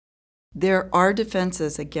There are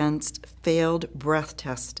defenses against failed breath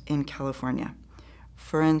tests in California.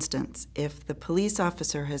 For instance, if the police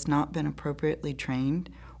officer has not been appropriately trained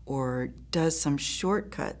or does some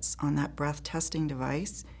shortcuts on that breath testing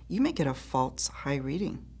device, you may get a false high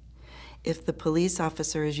reading. If the police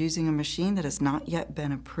officer is using a machine that has not yet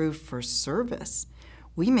been approved for service,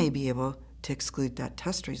 we may be able to exclude that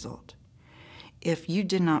test result. If you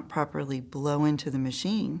did not properly blow into the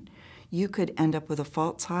machine, you could end up with a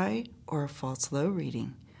false high or a false low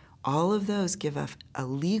reading. All of those give us a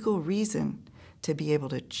legal reason to be able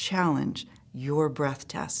to challenge your breath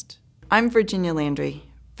test. I'm Virginia Landry.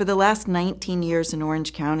 For the last 19 years in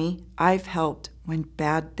Orange County, I've helped when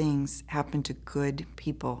bad things happen to good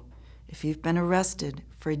people. If you've been arrested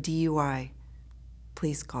for a DUI,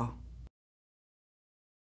 please call.